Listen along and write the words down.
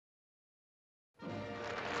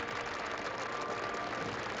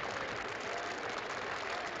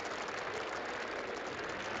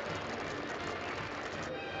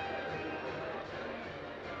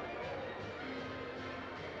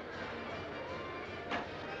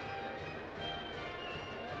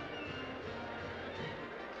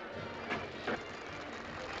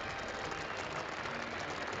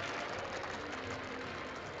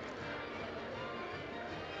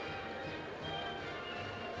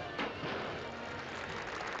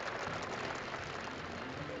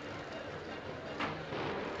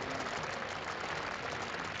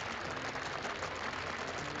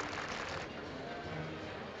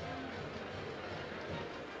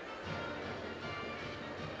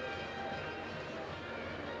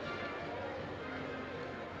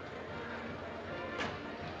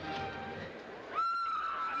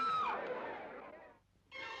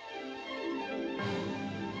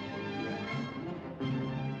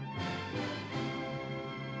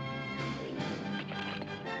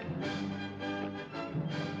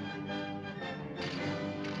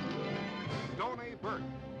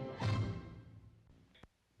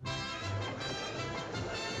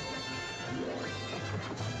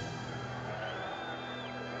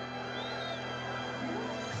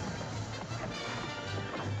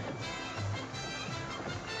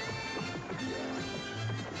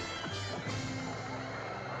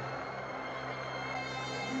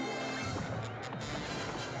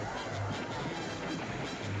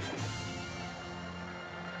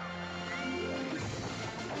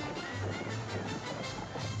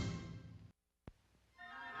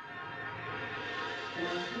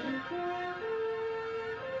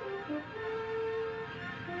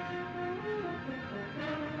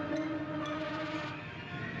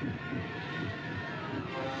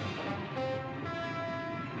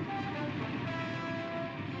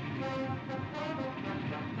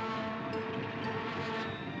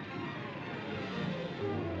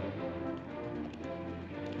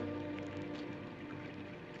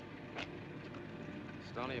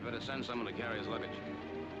Stoney. You better send someone to carry his luggage.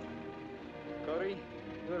 Cody,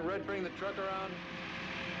 you and Red bring the truck around?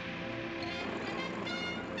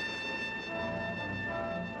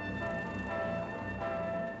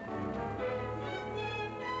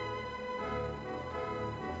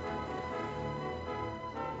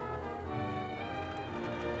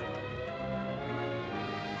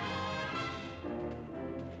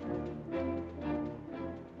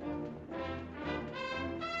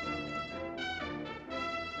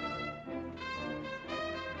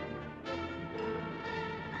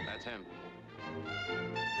 That's him.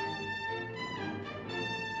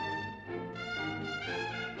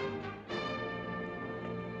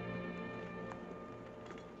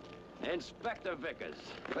 Inspector Vickers.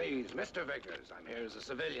 Please, Mr. Vickers. I'm here as a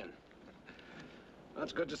civilian. Well,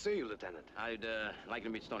 it's good to see you, Lieutenant. I'd like to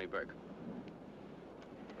meet Stoney Burke.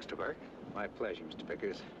 Mr. Burke? My pleasure, Mr.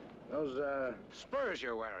 Vickers. Those, spurs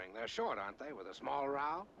you're wearing, they're short, aren't they, with a small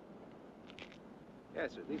rowel?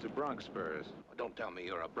 Yes, sir. These are bronc spurs. Well, don't tell me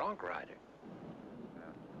you're a bronc rider.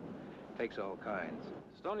 Takes all kinds.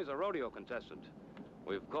 Stoney's a rodeo contestant.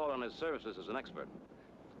 We've called on his services as an expert.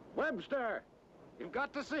 Webster! You've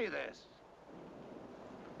got to see this.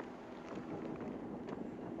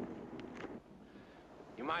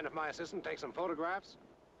 You mind if my assistant takes some photographs?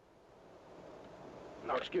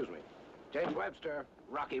 No, excuse me. James Webster,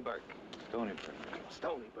 Rocky Burke. Stoney Burke.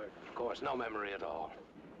 Stoney Burke, of course, no memory at all.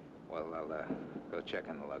 Well, I'll go check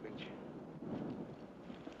on the luggage.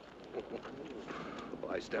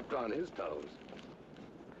 Well, I stepped on his toes.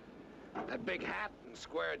 That big hat and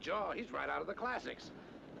square jaw, he's right out of the classics.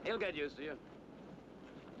 He'll get used to you.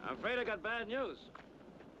 I'm afraid I got bad news.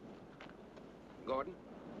 Gordon?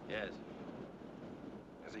 Yes.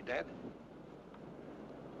 Is he dead?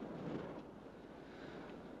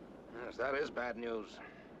 Yes, that is bad news.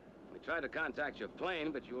 We tried to contact your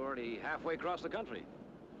plane, but you were already halfway across the country.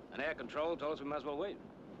 And air control told us we might as well wait.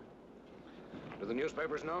 Do the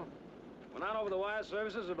newspapers know? Went on over the wire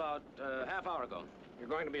services about a half hour ago. You're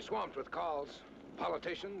going to be swamped with calls.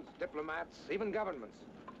 Politicians, diplomats, even governments.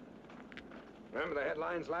 Remember the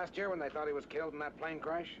headlines last year when they thought he was killed in that plane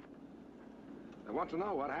crash? They want to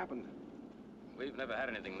know what happened. We've never had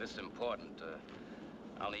anything this important.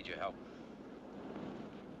 I'll need your help.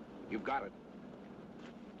 You've got it.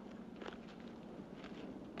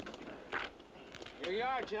 Here you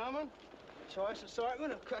are, gentlemen. A choice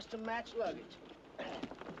assortment of custom-matched luggage.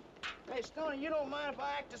 Hey, Stoney, you don't mind if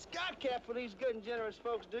I act as stopgap for these good and generous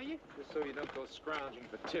folks, do you? Just so you don't go scrounging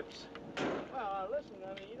for tips. Well, listen,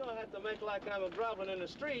 I mean, you don't have to make like I'm a groveling in the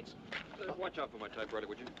streets. Watch out for my typewriter,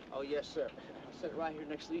 would you? Oh, yes, sir. I'll set it right here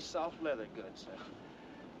next to these soft leather goods, sir.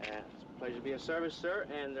 It's a pleasure to be of service, sir,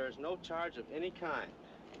 and there's no charge of any kind.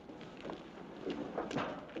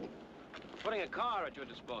 Putting a car at your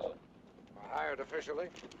disposal. Hired officially?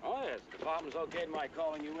 Oh, yes. The department's okayed my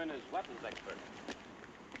calling you in as weapons expert.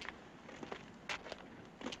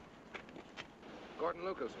 Gordon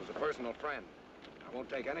Lucas was a personal friend. I won't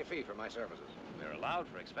take any fee for my services. They're allowed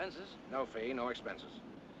for expenses. No fee, no expenses.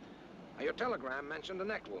 Now, your telegram mentioned a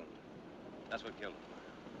neck wound. That's what killed him.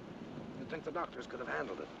 You'd think the doctors could have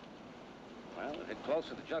handled it. Well, it hit close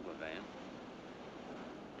to the jugular vein.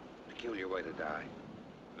 Peculiar way to die.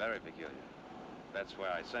 Very peculiar. That's why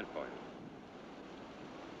I sent for you.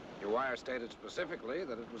 Your wire stated specifically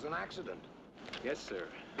that it was an accident. Yes, sir.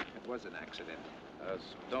 It was an accident.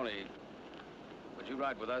 Stoney, would you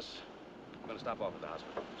ride with us? I'm going to stop off at the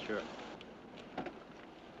hospital. Sure.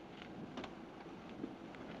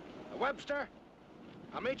 Webster,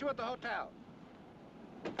 I'll meet you at the hotel.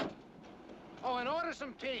 Oh, and order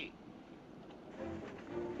some tea.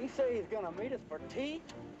 He say he's gonna meet us for tea?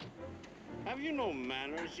 Have you no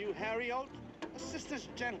manners, you Harry Oat? Assist this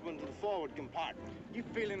gentleman to the forward compartment. You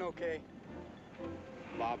feeling okay?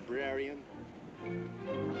 Librarian.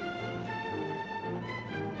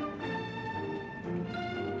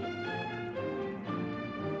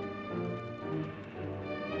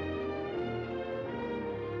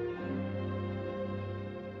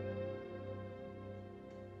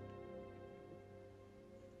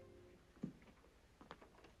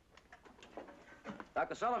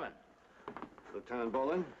 Dr. Sullivan. Lieutenant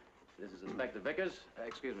Bolin? This is Inspector Vickers.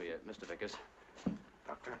 Excuse me, Mr. Vickers.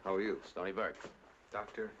 Doctor, how are you? Stoney Burke.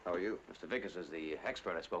 Doctor, how are you? Mr. Vickers is the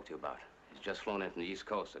expert I spoke to you about. He's just flown in from the East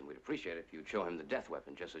Coast, and we'd appreciate it if you'd show him the death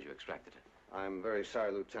weapon just as you extracted it. I'm very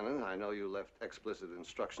sorry, Lieutenant. I know you left explicit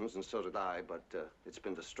instructions, and so did I, but it's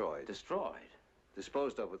been destroyed. Destroyed?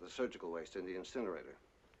 Disposed of with the surgical waste in the incinerator.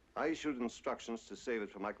 I issued instructions to save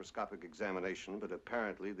it for microscopic examination, but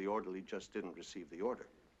apparently the orderly just didn't receive the order.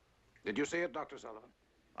 Did you see it, Dr. Sullivan?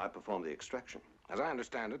 I performed the extraction. As I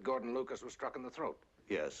understand it, Gordon Lucas was struck in the throat.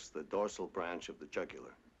 Yes, the dorsal branch of the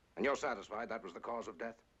jugular. And you're satisfied that was the cause of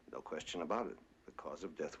death? No question about it. The cause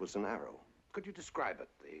of death was an arrow. Could you describe it?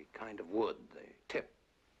 The kind of wood, the tip,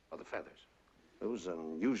 or the feathers? It was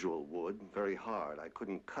unusual wood, very hard. I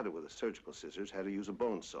couldn't cut it with a surgical scissors, had to use a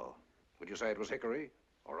bone saw. Would you say it was hickory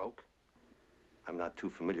or oak? I'm not too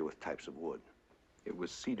familiar with types of wood. It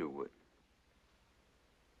was cedar wood.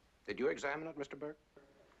 Did you examine it, Mr. Burke?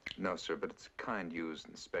 No, sir, but it's a kind used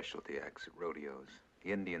in specialty acts at rodeos.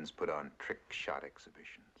 The Indians put on trick shot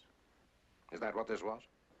exhibitions. Is that what this was?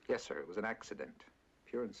 Yes, sir, it was an accident.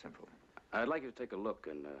 Pure and simple. I'd like you to take a look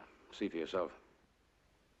and see for yourself.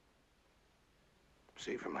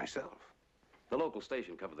 See for myself. The local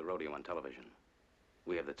station covered the rodeo on television.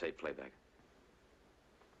 We have the tape playback.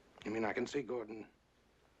 You mean I can see Gordon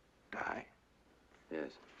die? Yes.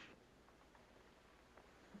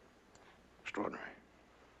 Extraordinary.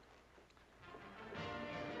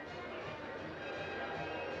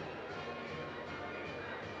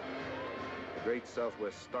 The Great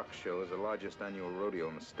Southwest Stock Show is the largest annual rodeo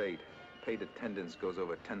in the state. Paid attendance goes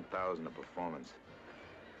over 10,000 a performance.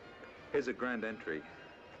 Here's a grand entry.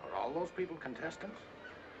 Are all those people contestants?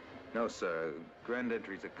 No, sir. Grand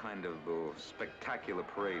entry's a kind of spectacular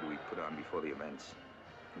parade we put on before the events.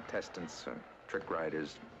 Contestants, trick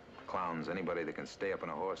riders, clowns, anybody that can stay up on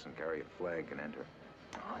a horse and carry a flag can enter.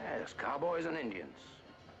 Oh, yes, cowboys and Indians.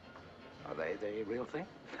 Are they the real thing?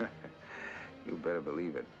 You better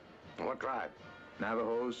believe it. What tribe?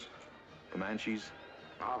 Navajos, Comanches.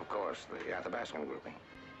 Oh, of course, the Athabascan grouping.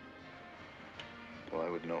 Well, I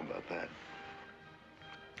would know about that.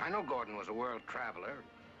 I know Gordon was a world traveler.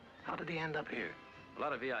 How did he end up here? A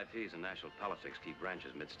lot of VIPs in national politics keep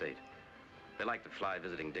ranches mid-state. They like to fly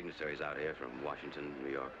visiting dignitaries out here from Washington,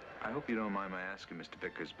 New York. I hope you don't mind my asking, Mr.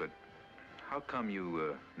 Vickers, but how come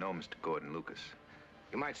you know Mr. Gordon Lucas?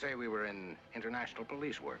 You might say we were in international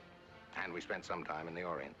police work, and we spent some time in the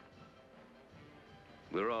Orient.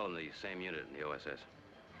 We were all in the same unit in the OSS.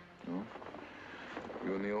 Oh?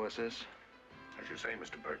 You in the OSS? As you say,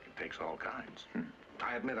 Mr. Burke, it takes all kinds.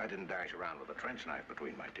 I admit I didn't dash around with a trench knife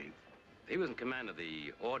between my teeth. He was in command of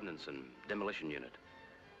the Ordnance and Demolition Unit.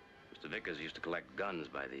 Mr. Vickers used to collect guns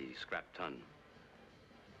by the scrap ton.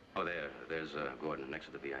 Oh, there's Gordon next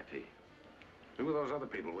to the VIP. Who were those other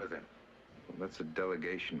people with him? Well, that's a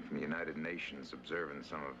delegation from the United Nations observing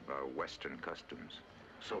some of our Western customs.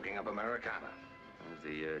 Soaking up Americana.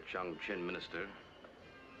 There's the Chung Chin minister,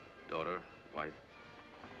 daughter, wife.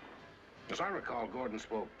 As I recall, Gordon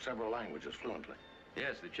spoke several languages fluently.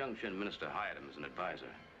 Yes, the Chung Chin minister hired him as an advisor.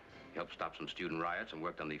 He helped stop some student riots and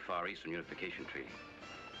worked on the Far Eastern Unification Treaty.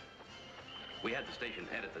 We had the station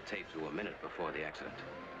edit the tape to a minute before the accident.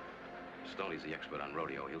 Stoney's the expert on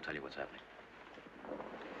rodeo. He'll tell you what's happening.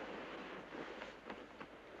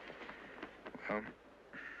 Well,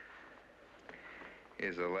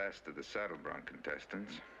 here's the last of the saddle bronc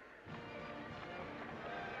contestants.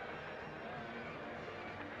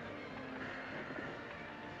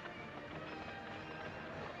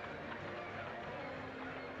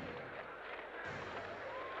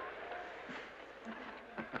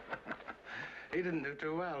 He didn't do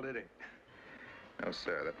too well, did he? No,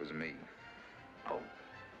 sir, that was me. Oh,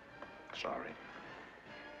 sorry.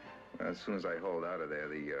 Well, as soon as I hauled out of there,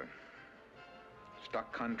 the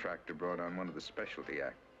stock contractor brought on one of the specialty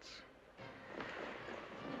acts.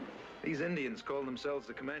 These Indians call themselves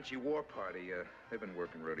the Comanche War Party. They've been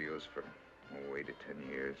working rodeos for 8 to 10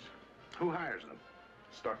 years. Who hires them?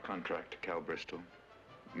 Stock contractor Cal Bristol.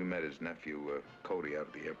 You met his nephew, Cody, out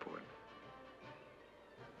at the airport.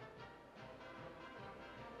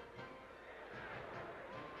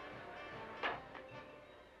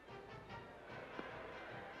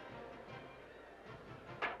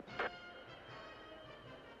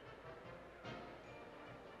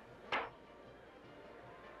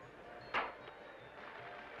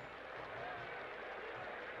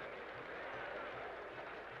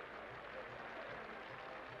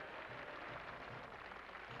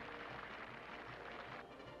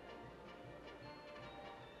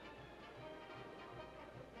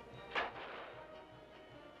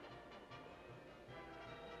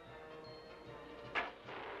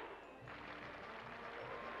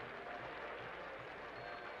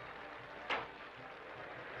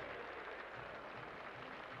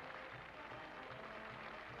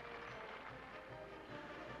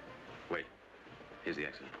 Wait. Here's the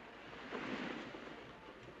accident.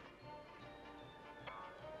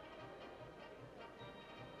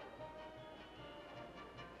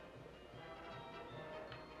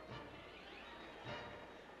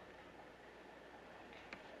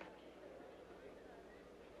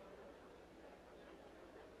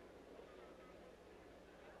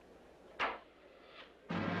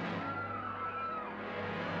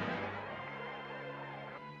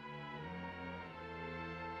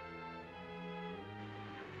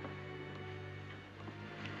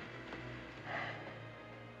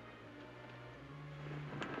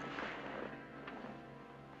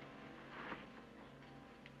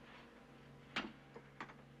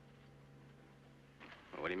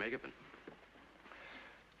 Megapin.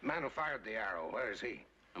 The man who fired the arrow, where is he?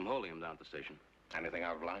 I'm holding him down at the station. Anything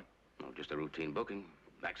out of line? No, just a routine booking.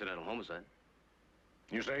 Accidental homicide.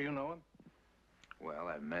 You say you know him? Well,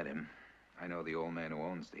 I've met him. I know the old man who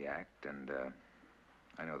owns the act, and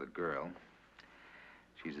I know the girl.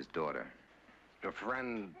 She's his daughter. Your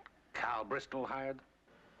friend Cal Bristol hired?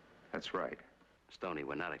 That's right. Stoney,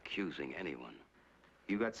 we're not accusing anyone.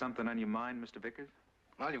 You got something on your mind, Mr. Vickers?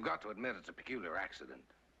 Well, you've got to admit it's a peculiar accident.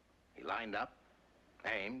 He lined up,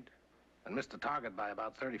 aimed, and missed the target by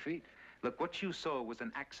about 30 feet. Look, what you saw was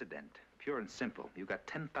an accident, pure and simple. You got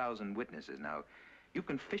 10,000 witnesses. Now, you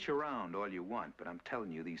can fish around all you want, but I'm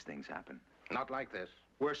telling you, these things happen. Not like this.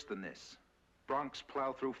 Worse than this. Broncs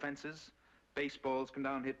plow through fences, baseballs come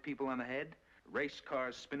down and hit people on the head, race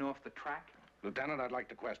cars spin off the track. Lieutenant, I'd like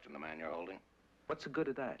to question the man you're holding. What's the good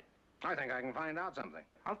of that? I think I can find out something.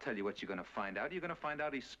 I'll tell you what you're gonna find out. You're gonna find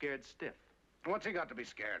out he's scared stiff. What's he got to be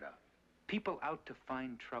scared of? People out to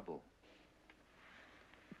find trouble.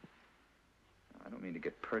 I don't mean to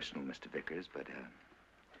get personal, Mr. Vickers, but,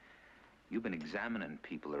 you've been examining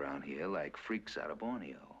people around here like freaks out of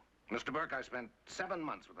Borneo. Mr. Burke, I spent 7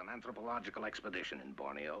 months with an anthropological expedition in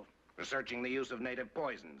Borneo, researching the use of native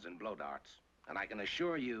poisons in blow darts. And I can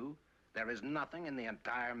assure you, there is nothing in the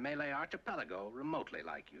entire Malay archipelago remotely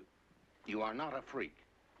like you. You are not a freak.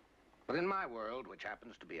 But in my world, which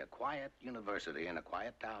happens to be a quiet university in a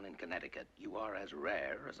quiet town in Connecticut, you are as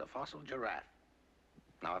rare as a fossil giraffe.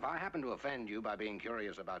 Now, if I happen to offend you by being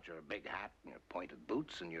curious about your big hat and your pointed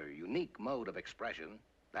boots and your unique mode of expression,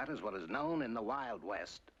 that is what is known in the Wild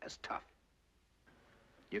West as tough.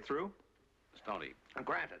 You through? Stoney. And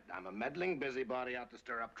granted, I'm a meddling busybody out to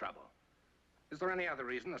stir up trouble. Is there any other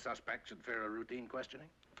reason a suspect should fear a routine questioning?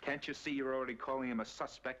 Can't you see you're already calling him a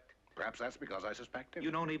suspect? Perhaps that's because I suspect him.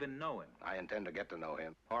 You don't even know him. I intend to get to know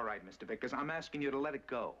him. All right, Mr. Vickers, I'm asking you to let it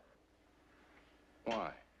go.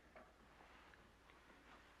 Why?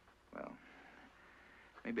 Well,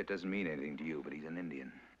 maybe it doesn't mean anything to you, but he's an Indian.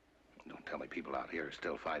 Don't tell me people out here are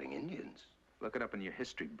still fighting Indians. Look it up in your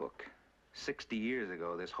history book. 60 years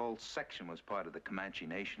ago, this whole section was part of the Comanche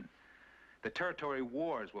Nation. The territory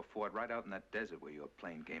wars were fought right out in that desert where your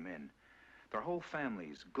plane came in. Their whole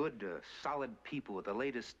families, good, solid people with the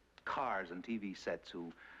latest cars and TV sets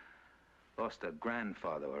who lost a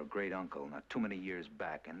grandfather or a great uncle not too many years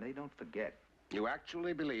back, and they don't forget. You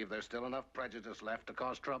actually believe there's still enough prejudice left to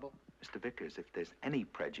cause trouble? Mr. Vickers, if there's any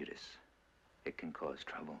prejudice, it can cause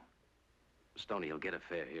trouble. Stoney, you'll get a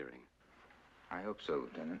fair hearing. I hope so,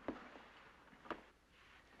 Lieutenant.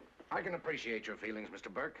 I can appreciate your feelings,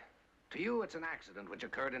 Mr. Burke. To you, it's an accident which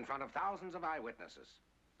occurred in front of thousands of eyewitnesses.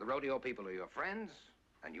 The rodeo people are your friends,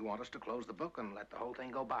 and you want us to close the book and let the whole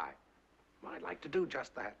thing go by. Well, I'd like to do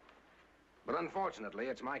just that. But unfortunately,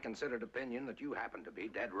 it's my considered opinion that you happen to be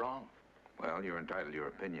dead wrong. Well, you're entitled to your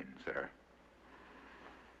opinion, sir.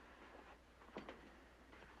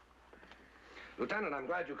 Lieutenant, I'm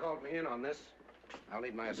glad you called me in on this. I'll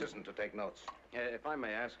need my assistant to take notes. If I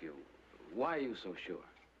may ask you, why are you so sure?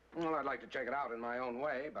 Well, I'd like to check it out in my own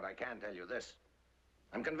way, but I can tell you this.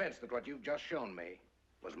 I'm convinced that what you've just shown me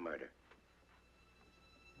was murder.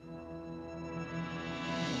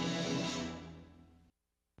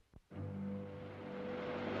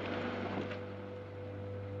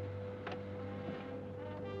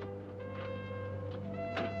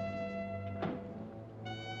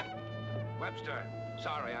 Webster,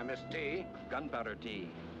 sorry I missed tea. Gunpowder tea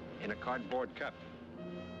in a cardboard cup.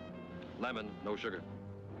 Lemon, no sugar.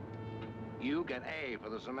 You get A for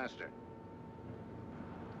the semester.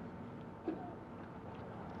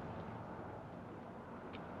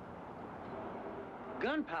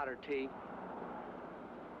 Gunpowder tea?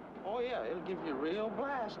 Oh, yeah, it'll give you a real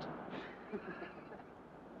blast.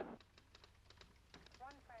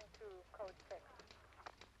 152, code 6.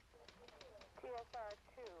 TSR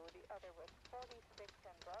 2, the other was 46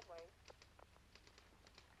 and Broadway.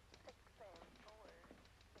 6 and 4.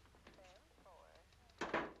 6 and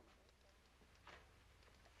 4.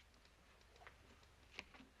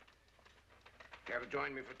 Care to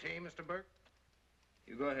join me for tea, Mr. Burke?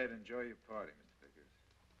 You go ahead and enjoy your party, Mr. Vickers.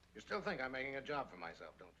 You still think I'm making a job for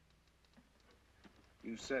myself, don't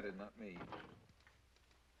you? You said it, not me.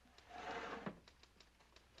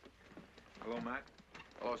 Hello, Matt.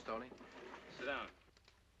 Hello, Stoney. Sit down.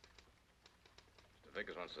 Mr.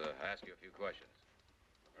 Vickers wants to ask you a few questions.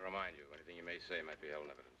 I remind you, anything you may say might be held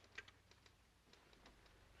in evidence.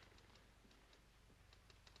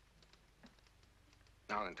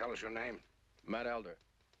 Now then, tell us your name. Matt Elder.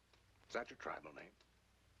 Is that your tribal name?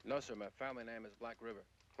 No, sir, my family name is Black River.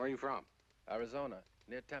 Where are you from? Arizona,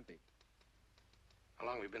 near Tempe. How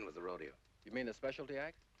long have you been with the rodeo? You mean the specialty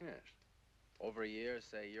act? Yes. Over a year,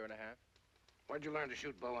 say a year and a half? Where'd you learn to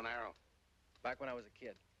shoot bow and arrow? Back when I was a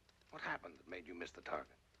kid. What happened that made you miss the target?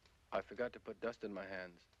 I forgot to put dust in my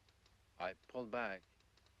hands. I pulled back,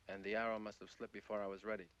 and the arrow must have slipped before I was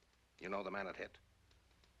ready. You know the man it hit?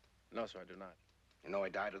 No, sir, I do not. You know he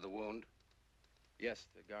died of the wound? Yes,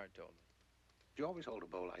 the guard told me. Do you always hold a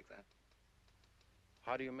bow like that?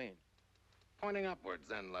 How do you mean? Pointing upwards,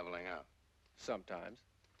 then leveling out. Sometimes.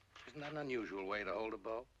 Isn't that an unusual way to hold a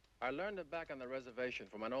bow? I learned it back on the reservation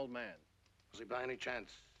from an old man. Was he by any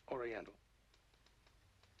chance Oriental?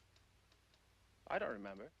 I don't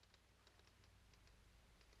remember.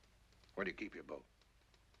 Where do you keep your bow?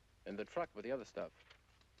 In the truck with the other stuff.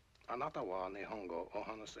 Anatawa Nihongo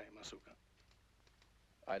Ohanase Masuka.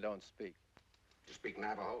 I don't speak. You speak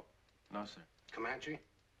Navajo? No, sir. Comanche?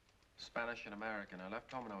 Spanish and American. I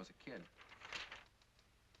left home when I was a kid.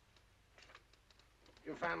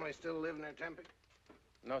 Your family still live near Tempe?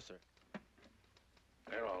 No, sir.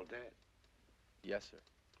 They're all dead. Yes, sir.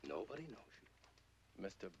 Nobody knows you.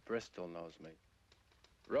 Mr. Bristol knows me.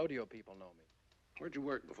 Rodeo people know me. Where'd you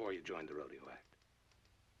work before you joined the Rodeo Act?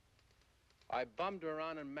 I bummed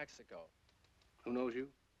around in Mexico. Who knows you?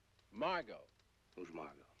 Margot. Who's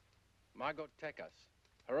Margot? Margot Tecas.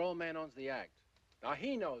 Her old man owns the act. Now,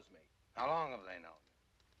 he knows me. How long have they known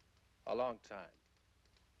you? A long time.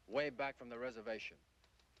 Way back from the reservation.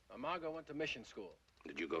 Now, Margot went to mission school.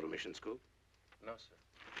 Did you go to mission school? No, sir.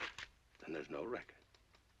 Then there's no record.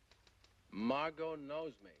 Margot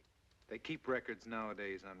knows me. They keep records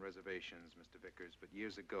nowadays on reservations, Mr. Vickers, but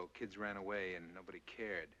years ago, kids ran away and nobody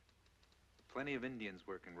cared. Plenty of Indians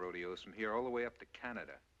work in rodeos from here all the way up to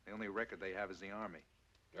Canada. The only record they have is the Army.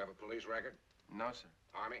 You have a police record? No, sir.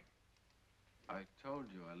 Army? I told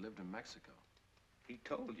you I lived in Mexico. He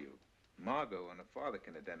told you. Margot and her father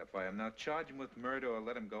can identify him. Now charge him with murder or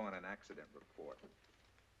let him go on an accident report.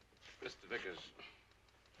 Mr. Vickers,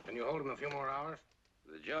 can you hold him a few more hours?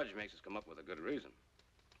 The judge makes us come up with a good reason.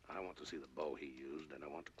 I want to see the bow he used, and I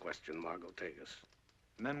want to question Margot Tegas.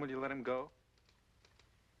 And then will you let him go?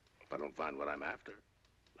 If I don't find what I'm after,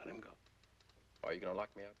 let him go. Are you going to lock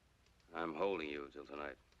me up? I'm holding you till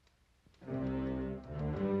tonight.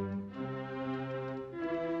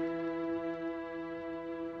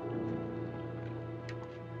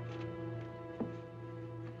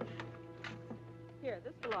 Here,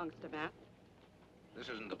 this belongs to Matt. This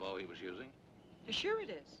isn't the bow he was using. Sure it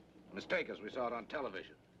is. Mistake us, we saw it on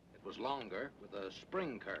television. It was longer with a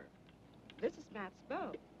spring curve. This is Matt's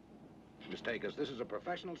bow. Mistake us, this is a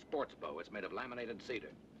professional sports bow. It's made of laminated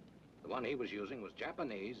cedar. The one he was using was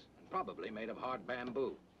Japanese and probably made of hard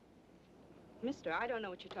bamboo. Mister, I don't know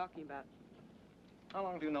what you're talking about. How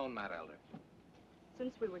long have you known Matt Elder?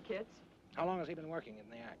 Since we were kids, How long has he been working in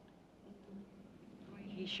the act?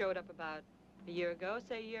 he showed up about a year ago,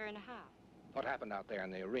 say a year and a half. What happened out there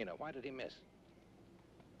in the arena? Why did he miss?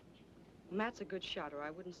 Matt's a good shot, or I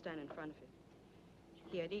wouldn't stand in front of him.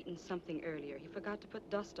 He had eaten something earlier. He forgot to put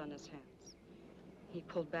dust on his hands. He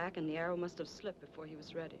pulled back, and the arrow must have slipped before he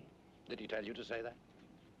was ready. Did he tell you to say that?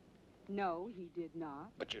 No, he did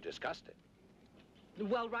not. But you discussed it.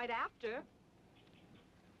 Well, right after.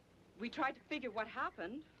 We tried to figure what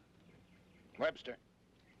happened. Webster,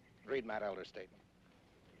 read Matt Elder's statement.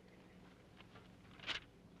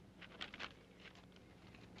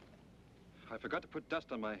 I forgot to put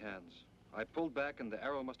dust on my hands. I pulled back and the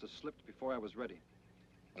arrow must have slipped before I was ready.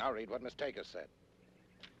 Now read what Miss Taker said.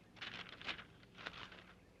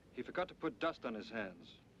 He forgot to put dust on his hands.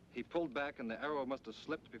 He pulled back and the arrow must have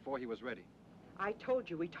slipped before he was ready. I told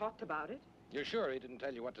you we talked about it. You're sure he didn't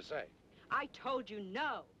tell you what to say? I told you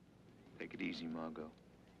no. Take it easy, Margot.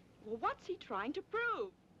 Well, what's he trying to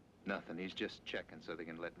prove? Nothing. He's just checking so they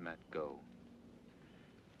can let Matt go.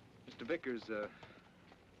 Mr. Vickers,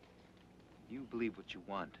 you believe what you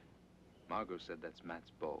want. Margot said that's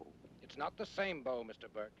Matt's bow. It's not the same bow,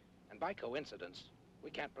 Mr. Burke. And by coincidence, we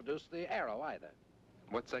can't produce the arrow either.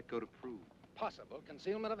 What's that go to prove? Possible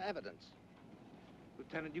concealment of evidence.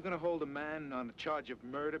 Lieutenant, you gonna hold a man on a charge of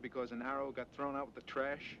murder because an arrow got thrown out with the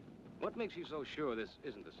trash? What makes you so sure this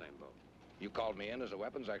isn't the same bow? You called me in as a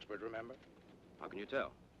weapons expert, remember? How can you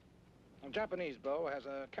tell? A Japanese bow has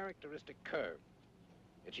a characteristic curve.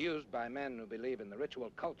 It's used by men who believe in the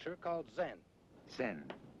ritual culture called Zen. Zen.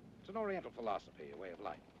 It's an Oriental philosophy, a way of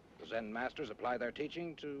life. The Zen masters apply their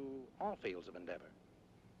teaching to all fields of endeavor.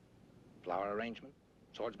 Flower arrangement,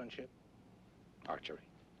 swordsmanship, archery.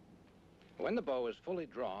 When the bow is fully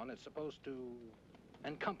drawn, it's supposed to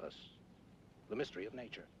encompass the mystery of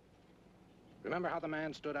nature. Remember how the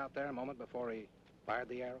man stood out there a moment before he fired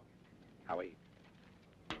the arrow? How he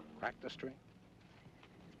cracked the string?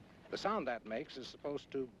 The sound that makes is supposed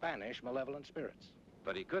to banish malevolent spirits.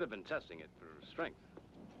 But he could have been testing it for strength.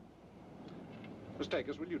 Miss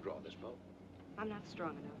Takers, will you draw this bow? I'm not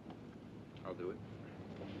strong enough. I'll do it.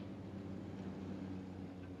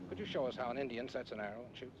 Could you show us how an Indian sets an arrow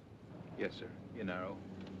and shoots? Yes, sir. In arrow.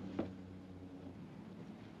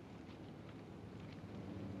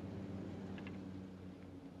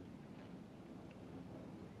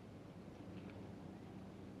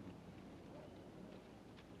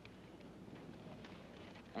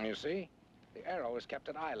 And you see, the arrow is kept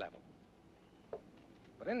at eye level.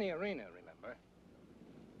 But in the arena, remember,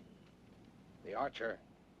 the archer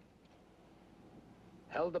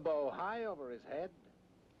held the bow high over his head,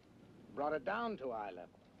 brought it down to eye level,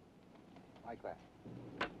 like that.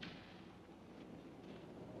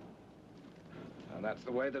 And that's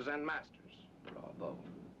the way the Zen masters draw a bow.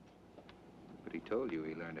 But he told you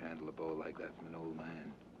he learned to handle a bow like that from an old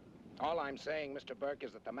man. All I'm saying, Mr. Burke,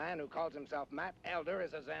 is that the man who calls himself Matt Elder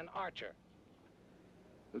is a Zen archer.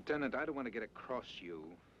 Lieutenant, I don't want to get across you,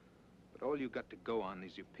 but all you got to go on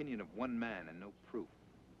is the opinion of one man and no proof.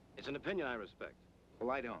 It's an opinion I respect. Well,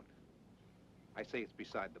 I don't. I say it's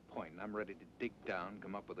beside the point, and I'm ready to dig down,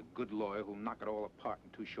 come up with a good lawyer who'll knock it all apart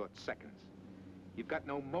in 2 short seconds. You've got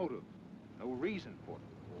no motive, no reason for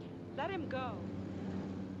it. Let him go.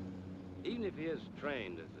 Even if he is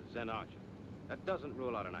trained as a Zen archer, that doesn't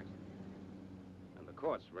rule out an accident. And the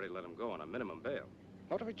court's ready to let him go on a minimum bail.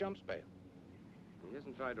 What if he jumps bail? He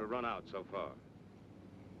hasn't tried to run out so far.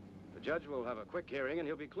 The judge will have a quick hearing and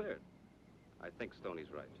he'll be cleared. I think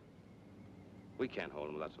Stoney's right. We can't hold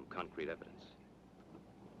him without some concrete evidence.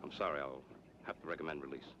 I'm sorry, I'll have to recommend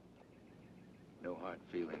release. No hard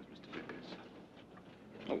feelings, Mr. Vickers.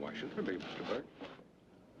 Oh, why should there be, Mr. Burke?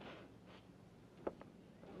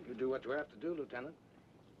 You do what you have to do, Lieutenant.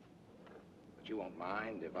 But you won't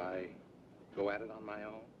mind if I go at it on my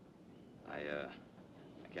own? I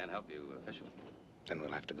can't help you officially. Then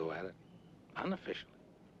we'll have to go at it unofficially.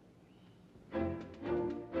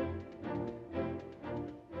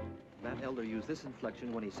 Matt Elder used this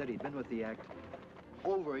inflection when he said he'd been with the act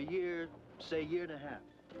over a year, say year and a half.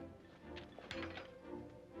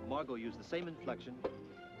 Margot used the same inflection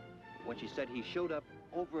when she said he showed up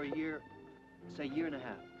over a year, say year and a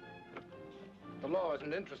half. The law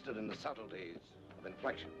isn't interested in the subtleties of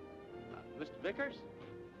inflection. Mr. Vickers?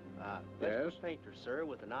 Yes? Mr. Painter, sir,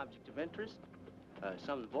 with an object of interest.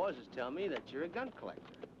 Some of the boys tell me that you're a gun collector.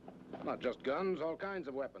 Not just guns, all kinds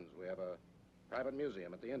of weapons. We have a private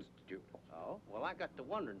museum at the Institute. Oh? Well, I got to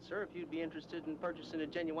wondering, sir, if you'd be interested in purchasing a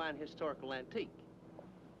genuine historical antique.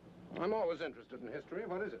 I'm always interested in history.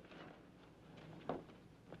 What is it?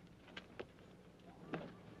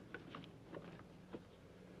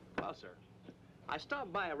 Well, sir, I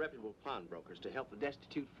stopped by a reputable pawnbroker's to help a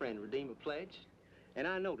destitute friend redeem a pledge, and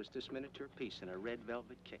I noticed this miniature piece in a red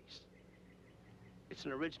velvet case. It's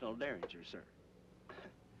an original Derringer, sir.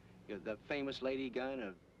 You know, the famous lady gun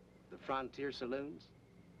of the frontier saloons.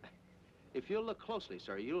 If you'll look closely,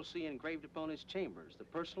 sir, you'll see engraved upon its chambers the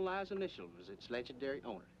personalized initials of its legendary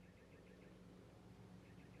owner.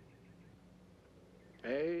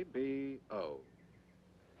 A.B.O.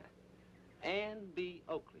 Anne B.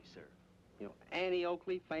 Oakley, sir. You know, Annie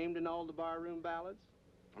Oakley, famed in all the barroom ballads.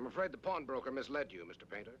 I'm afraid the pawnbroker misled you, Mr.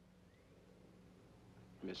 Painter.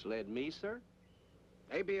 Misled me, sir?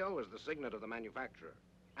 ABO is the signet of the manufacturer,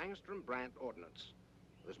 Angstrom Brandt Ordnance.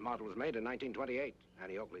 This model was made in 1928.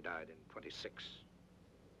 Annie Oakley died in 26.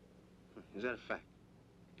 Is that a fact?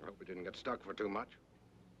 I hope we didn't get stuck for too much.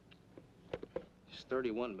 Just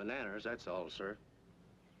 31 bananas, that's all, sir.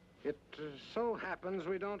 It so happens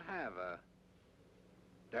we don't have a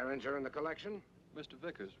Derringer in the collection. Mr.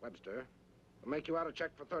 Vickers. Webster, we'll make you out a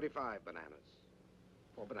check for 35 bananas.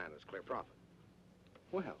 4 bananas, clear profit.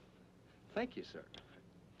 Well, thank you, sir.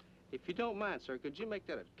 If you don't mind, sir, could you make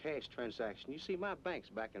that a cash transaction? You see, my bank's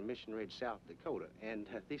back in Mission Ridge, South Dakota, and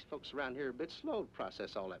these folks around here are a bit slow to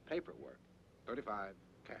process all that paperwork. 35,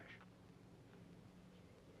 cash.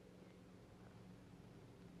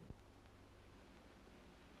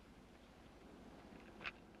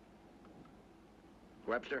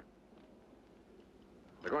 Webster,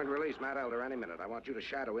 they're going to release Matt Elder any minute. I want you to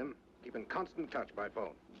shadow him. Keep in constant touch by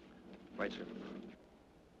phone. Right, sir.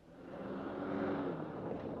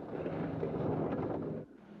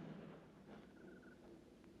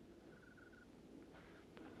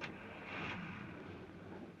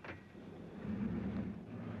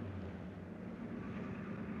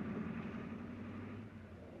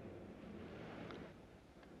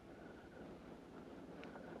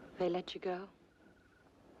 They let you go?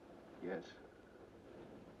 Yes,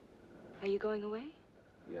 Are you going away?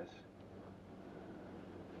 yes.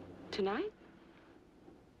 Tonight?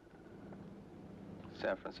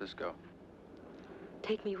 San Francisco.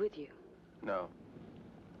 Take me with you. No.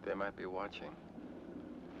 They might be watching.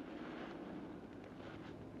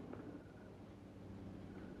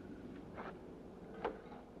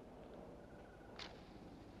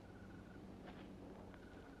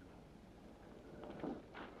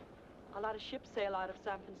 A lot of ships sail out of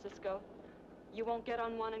San Francisco. You won't get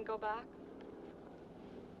on one and go back?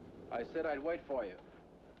 I said I'd wait for you.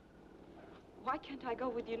 Why can't I go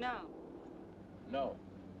with you now? No.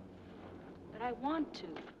 But I want to.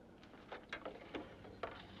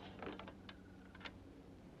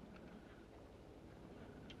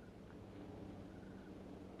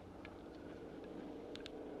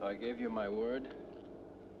 I gave you my word.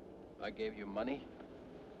 I gave you money.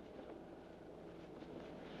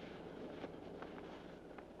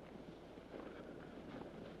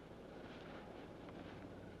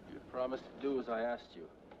 You promised to do as I asked you.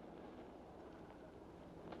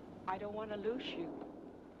 I don't want to lose you.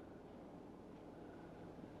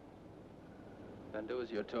 Then do as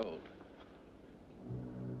you're told.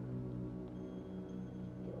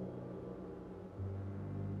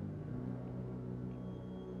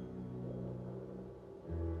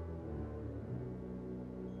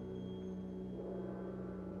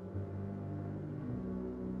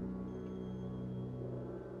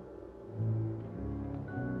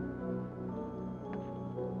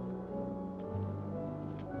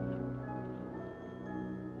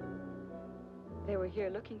 They were here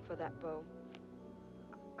looking for that bow.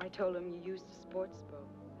 I told them you used a sports bow.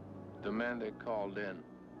 The man they called in,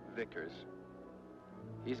 Vickers,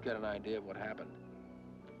 he's got an idea of what happened.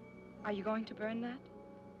 Are you going to burn that?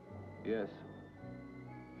 Yes.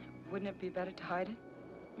 Wouldn't it be better to hide it?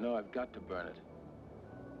 No, I've got to burn it.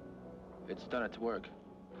 It's done its work.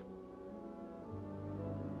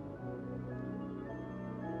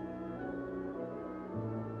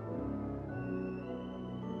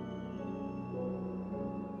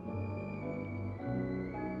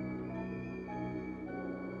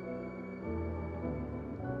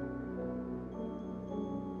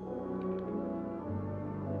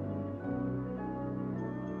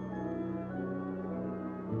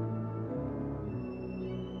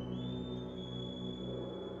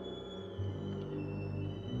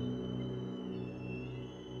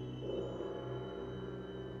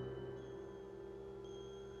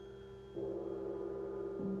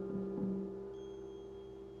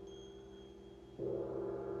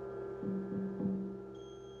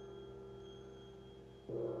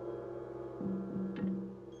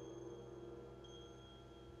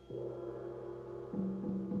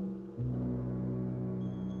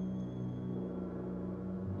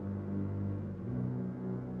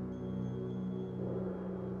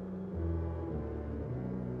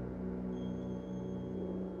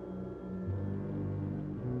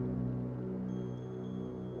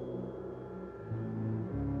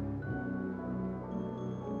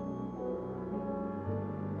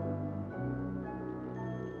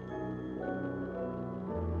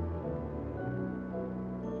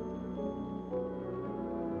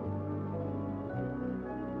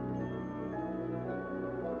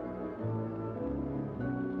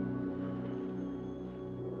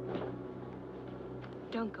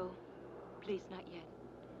 Don't go. Please, not yet.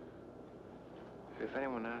 If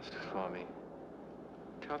anyone asks for me,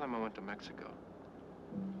 tell them I went to Mexico.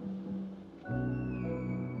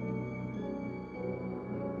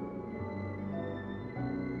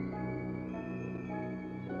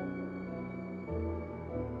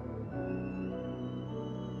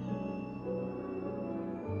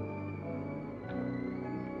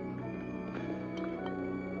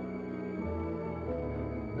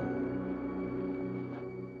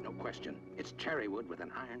 It's cherry wood with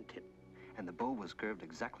an iron tip. And the bow was curved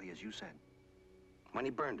exactly as you said. When he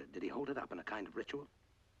burned it, did he hold it up in a kind of ritual?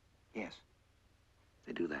 Yes.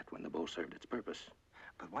 They do that when the bow served its purpose.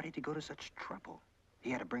 But why did he go to such trouble? He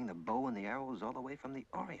had to bring the bow and the arrows all the way from the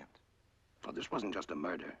Orient. Well, this wasn't just a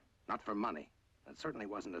murder. Not for money. It certainly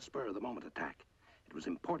wasn't a spur-of-the-moment attack. It was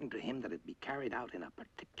important to him that it be carried out in a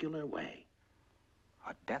particular way.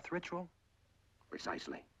 A death ritual?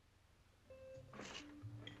 Precisely.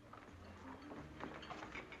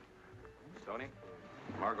 Stoney,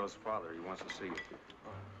 Margot's father, he wants to see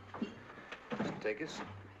you. Take us?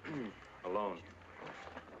 Alone.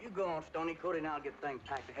 You go on, Stoney. Cody and I'll get things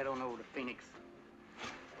packed to head on over to Phoenix.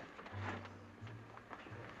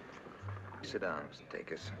 Sit down, Mr.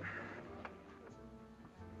 Takis.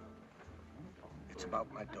 It's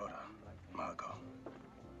about my daughter, Margot.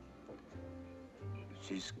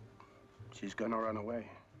 She's gonna run away.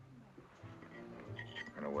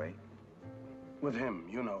 Run away? With him,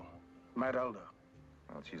 you know. Matt Elder.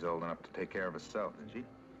 Well, she's old enough to take care of herself, isn't she?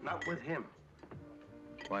 Not with him.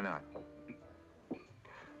 Why not?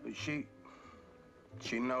 She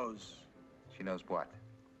knows. She knows what?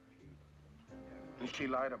 She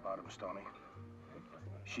lied about him, Stoney.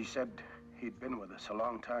 She said he'd been with us a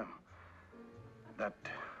long time. That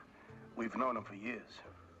we've known him for years.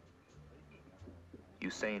 You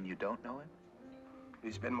saying you don't know him?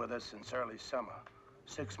 He's been with us since early summer.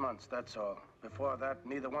 6 months, that's all. Before that,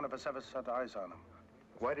 neither one of us ever set eyes on him.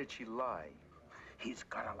 Why did she lie? He's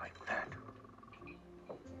got her like that.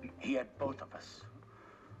 He had both of us.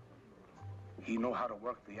 He knew how to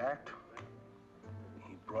work the act.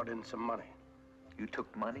 He brought in some money. You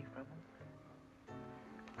took money from him?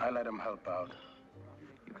 I let him help out.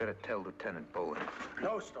 You gotta tell Lieutenant Boland.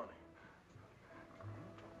 No, Stoney.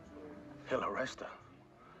 He'll arrest her.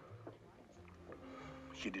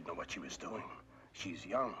 She didn't know what she was doing. She's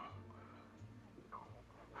young.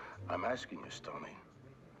 I'm asking you, Stoney.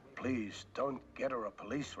 Please, don't get her a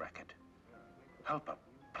police record. Help her.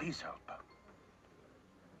 Please help her.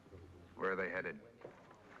 Where are they headed?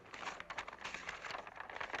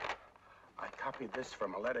 I copied this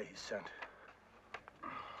from a letter he sent.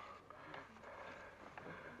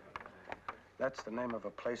 That's the name of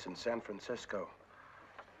a place in San Francisco.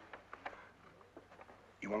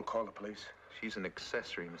 You won't call the police? She's an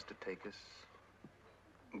accessory, Mr. Takis.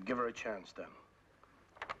 Give her a chance, then.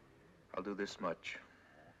 I'll do this much.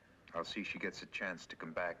 I'll see she gets a chance to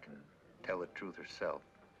come back and tell the truth herself.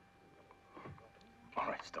 All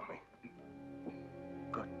right, Stoney.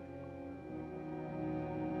 Good.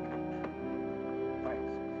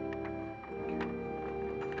 Thanks.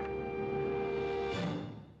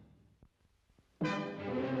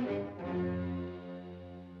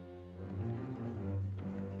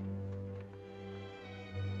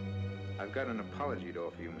 I've got an apology to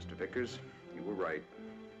offer you, Mr. Vickers. You were right.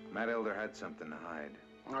 Matt Elder had something to hide.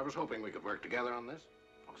 I was hoping we could work together on this.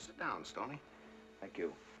 Oh, sit down, Stoney. Thank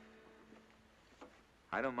you.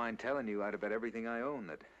 I don't mind telling you I'd bet everything I own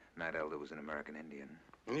that Matt Elder was an American Indian.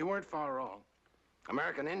 And you weren't far wrong.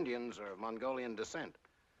 American Indians are of Mongolian descent.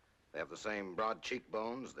 They have the same broad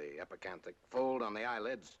cheekbones, the epicanthic fold on the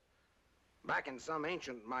eyelids. Back in some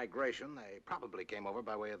ancient migration, they probably came over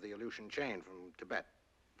by way of the Aleutian chain from Tibet,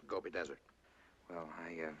 the Gobi Desert. Well,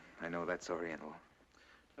 I know that's Oriental.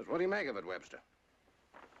 What do you make of it, Webster?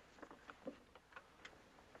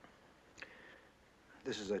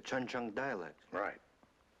 This is a Chunchung dialect. Right.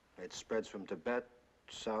 It spreads from Tibet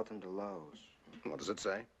south into Laos. What does it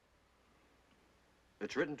say?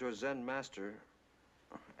 It's written to a Zen master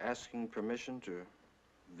asking permission to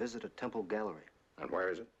visit a temple gallery. And where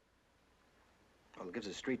is it? Well, it gives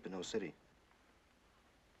a street but no city.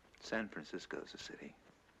 San Francisco's a city.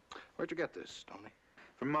 Where'd you get this, Stoney?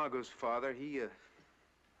 From Margot's father. He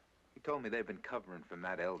told me they've been covering for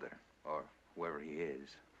Matt Elder, or whoever he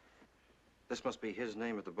is. This must be his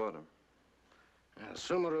name at the bottom.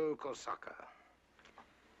 Sumaru Kosaka.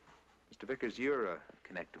 Mr. Vickers, you're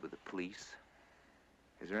connected with the police.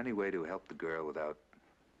 Is there any way to help the girl without,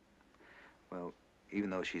 well, even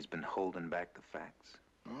though she's been holding back the facts?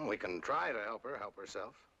 Well, we can try to help her help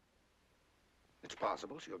herself. It's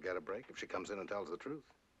possible she'll get a break if she comes in and tells the truth.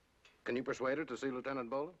 Can you persuade her to see Lieutenant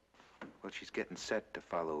Boland? Well, she's getting set to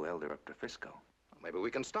follow Elder up to Frisco. Well, maybe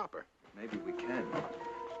we can stop her. Maybe we can.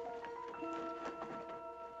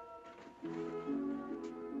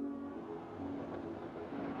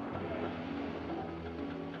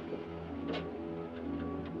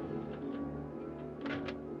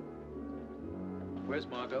 Where's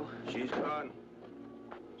Margot? She's gone.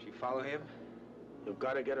 She follow him? You've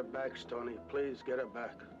got to get her back, Stoney. Please get her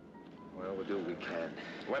back. Well, we'll do what we can.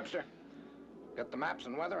 Webster, get the maps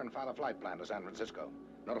and weather and file a flight plan to San Francisco.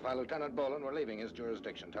 Notify Lieutenant Boland we're leaving his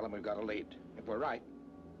jurisdiction. Tell him we've got a lead. If we're right,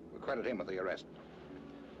 we'll credit him with the arrest.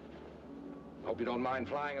 Hope you don't mind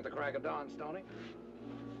flying at the crack of dawn, Stoney.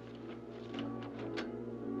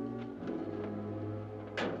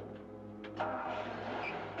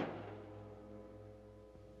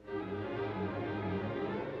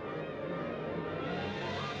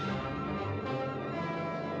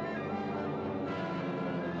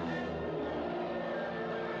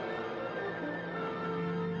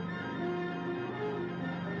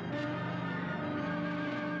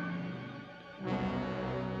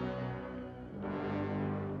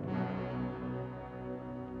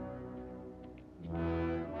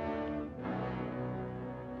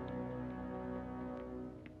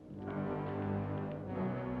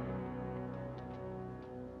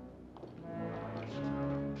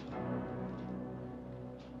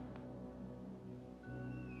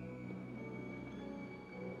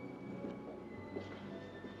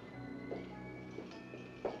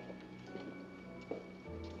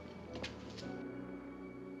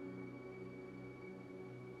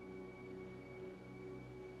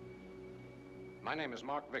 My name is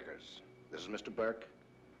Mark Vickers. This is Mr. Burke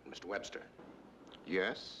and Mr. Webster.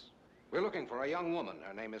 Yes? We're looking for a young woman.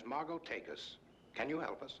 Her name is Margot Takus. Can you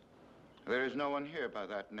help us? There is no one here by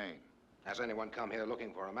that name. Has anyone come here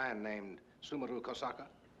looking for a man named Sumaru Kosaka?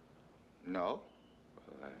 No?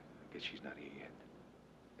 Well, I guess she's not here yet.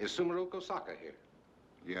 Is Sumaru Kosaka here?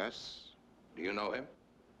 Yes. Do you know him?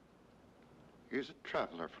 He is a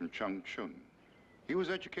traveler from Chungchun. He was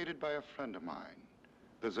educated by a friend of mine,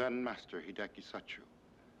 the Zen master Hideki Sachu.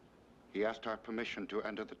 He asked our permission to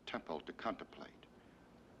enter the temple to contemplate.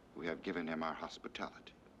 We have given him our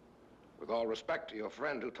hospitality. With all respect to your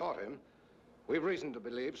friend who taught him, we've reason to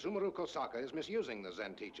believe Sumaru Kosaka is misusing the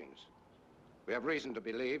Zen teachings. We have reason to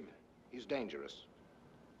believe he's dangerous.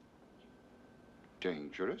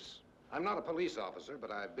 Dangerous? I'm not a police officer,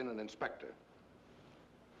 but I've been an inspector.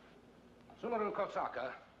 Sumaru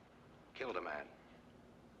Kosaka killed a man.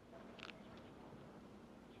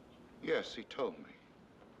 Yes, he told me.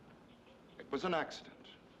 It was an accident.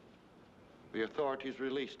 The authorities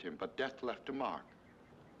released him, but death left a mark.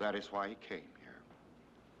 That is why he came here.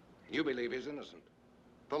 You believe he's innocent?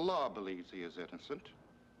 The law believes he is innocent.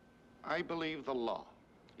 I believe the law.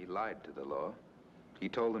 He lied to the law. He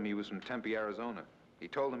told them he was from Tempe, Arizona. He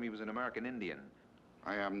told them he was an American Indian.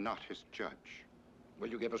 I am not his judge. Will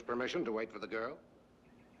you give us permission to wait for the girl?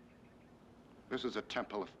 This is a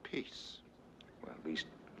temple of peace. Well, at least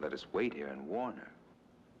let us wait here and warn her.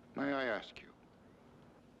 May I ask you,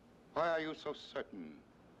 why are you so certain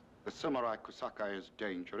that Samurai Kusaka is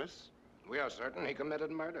dangerous? We are certain he committed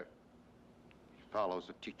murder. He follows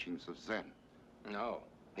the teachings of Zen. No.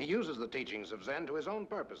 He uses the teachings of Zen to his own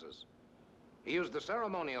purposes. He used the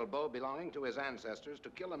ceremonial bow belonging to his ancestors to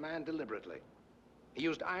kill a man deliberately. He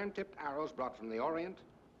used iron-tipped arrows brought from the Orient.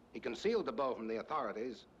 He concealed the bow from the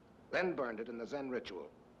authorities, then burned it in the Zen ritual.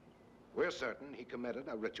 We're certain he committed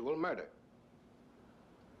a ritual murder.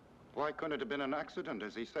 Why couldn't it have been an accident,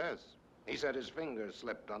 as he says? He said his fingers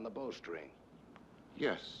slipped on the bowstring.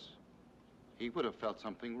 Yes. He would have felt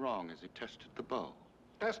something wrong as he tested the bow.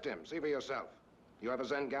 Test him. See for yourself. You have a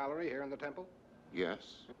Zen gallery here in the temple? Yes.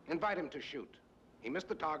 Invite him to shoot. He missed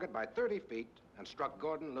the target by 30 feet and struck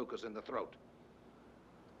Gordon Lucas in the throat.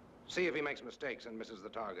 See if he makes mistakes and misses the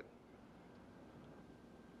target.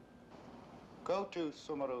 Go to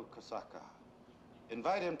Sumaru Kosaka.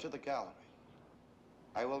 Invite him to the gallery.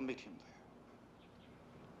 I will meet him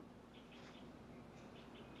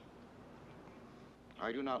there.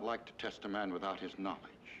 I do not like to test a man without his knowledge.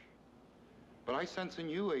 But I sense in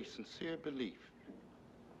you a sincere belief.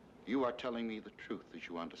 You are telling me the truth as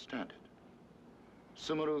you understand it.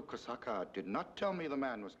 Sumaru Kosaka did not tell me the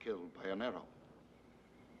man was killed by an arrow.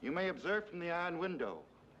 You may observe from the iron window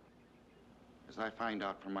as I find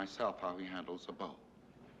out for myself how he handles a bow.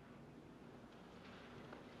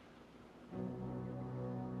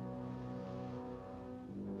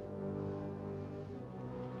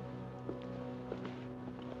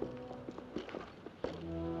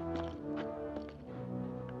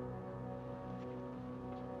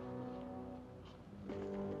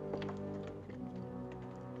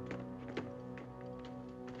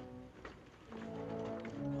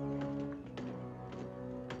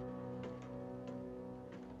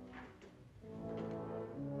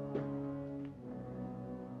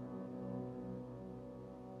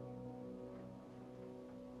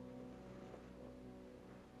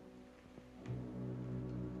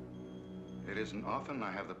 It isn't often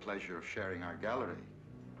I have the pleasure of sharing our gallery.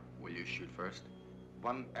 Will you shoot first?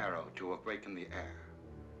 One arrow to awaken the air.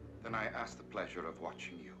 Then I ask the pleasure of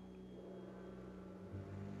watching you.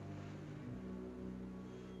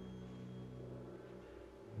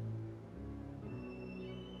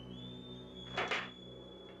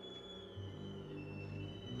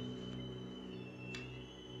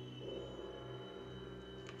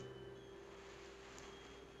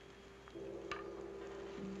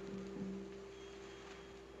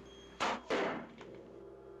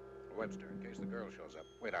 Webster, in case the girl shows up.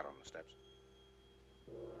 Wait out on the steps.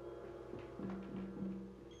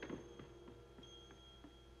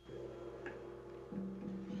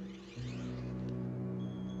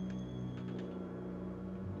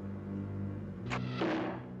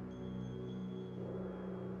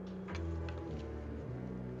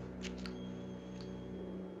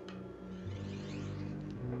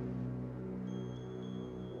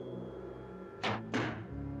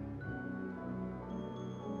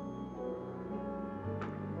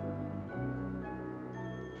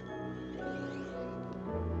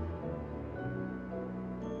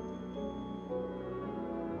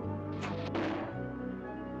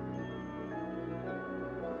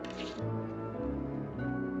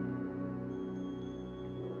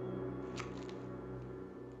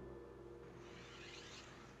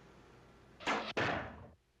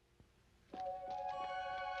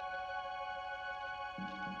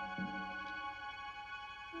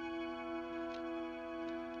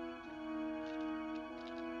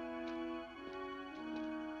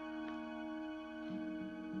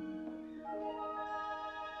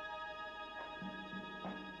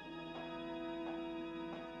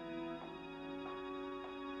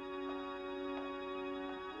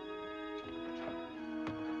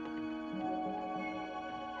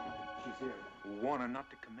 warn her not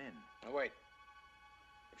to come in. Now, wait.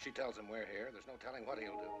 If she tells him we're here, there's no telling what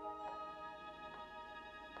he'll do.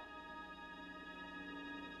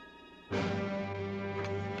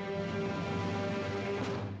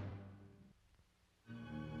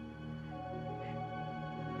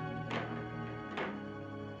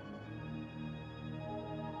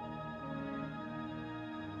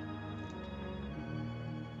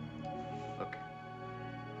 Look.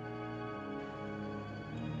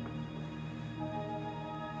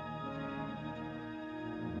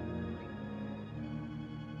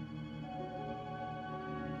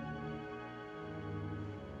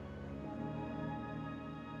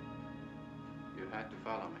 You had to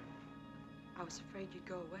follow me. I was afraid you'd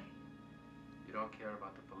go away. You don't care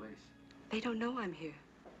about the police. They don't know I'm here.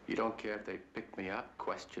 You don't care if they pick me up,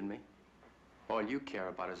 question me. All you care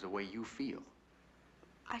about is the way you feel.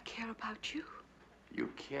 I care about you. You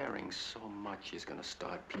caring so much is gonna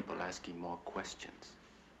start people asking more questions.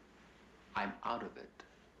 I'm out of it.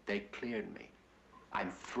 They cleared me.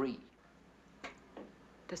 I'm free.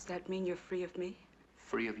 Does that mean you're free of me?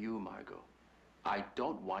 Free of you, Margot. I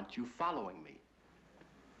don't want you following me.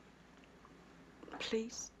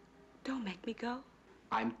 Please, don't make me go.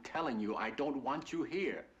 I'm telling you, I don't want you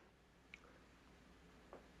here.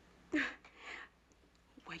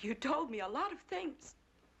 Well, you told me a lot of things.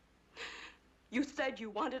 You said you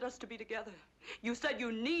wanted us to be together. You said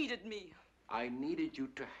you needed me. I needed you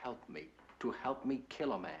to help me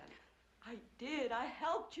kill a man. I did. I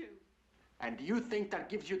helped you. And do you think that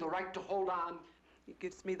gives you the right to hold on? It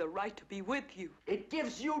gives me the right to be with you. It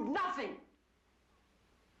gives you nothing.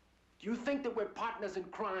 Do you think that we're partners in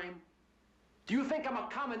crime? Do you think I'm a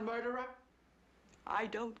common murderer? I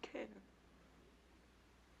don't care.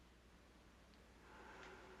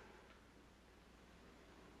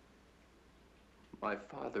 My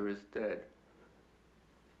father is dead.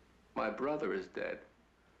 My brother is dead.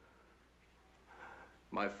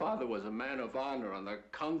 My father was a man of honor on the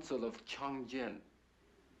Council of Chongjin.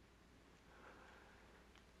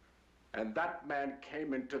 And that man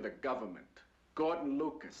came into the government, Gordon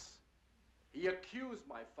Lucas. He accused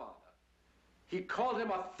my father. He called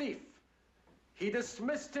him a thief. He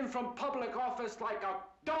dismissed him from public office like a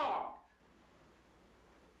dog.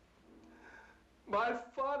 My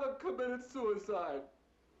father committed suicide.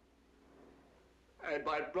 And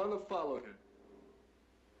my brother followed him.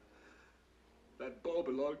 That bow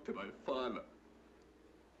belonged to my father.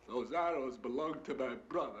 Those arrows belonged to my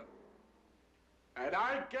brother. And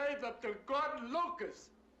I gave them to Gordon Lucas.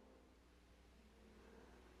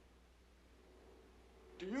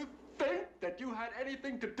 Do you think that you had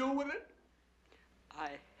anything to do with it? I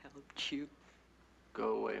helped you.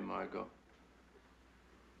 Go away, Margot.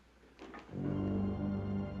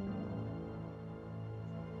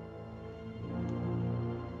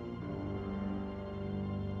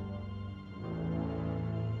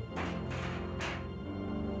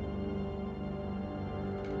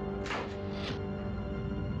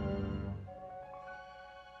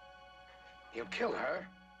 He'll kill her.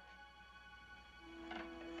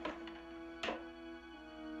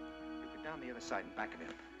 You go down the other side and back it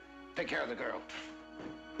up. Take care of the girl.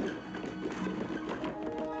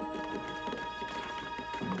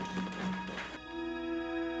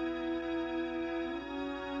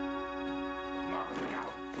 Margot, look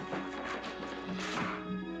out.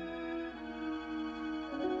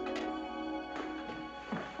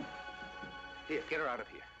 Here, get her out of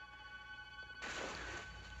here.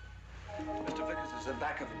 Mr. Vickers is in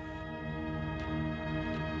back of him.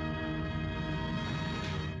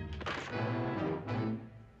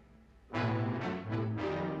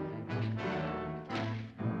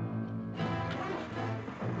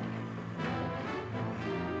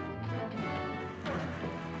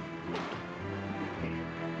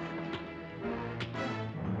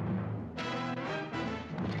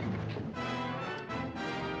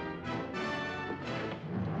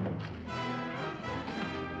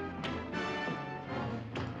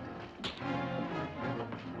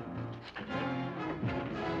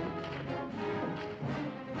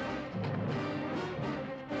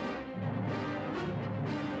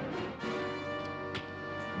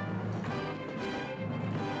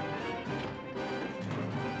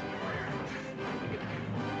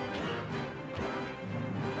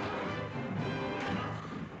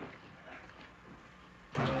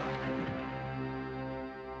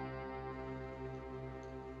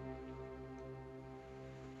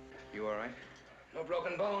 You all right? No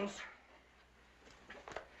broken bones.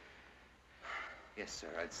 Yes, sir.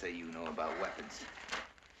 I'd say you know about weapons.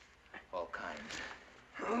 All kinds.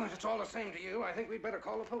 Oh, if it's all the same to you, I think we'd better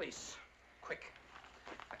call the police. Quick.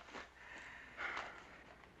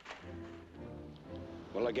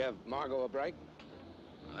 Will I give Margot a break?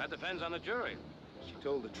 Well, that depends on the jury. She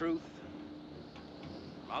told the truth.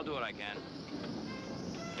 I'll do what I can.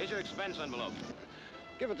 Here's your expense envelope.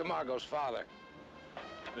 Give it to Margot's father.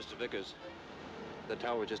 Mr. Vickers, the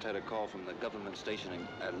tower just had a call from the government station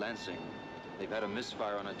at Lansing. They've had a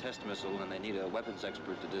misfire on a test missile, and they need a weapons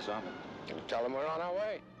expert to disarm it. Tell them we're on our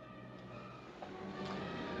way.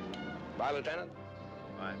 Bye, Lieutenant.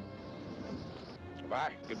 Bye.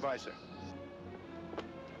 Bye. Goodbye, sir.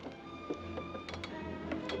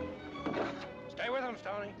 Stay with him,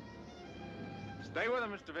 Stoney. Stay with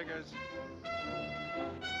him, Mr. Vickers.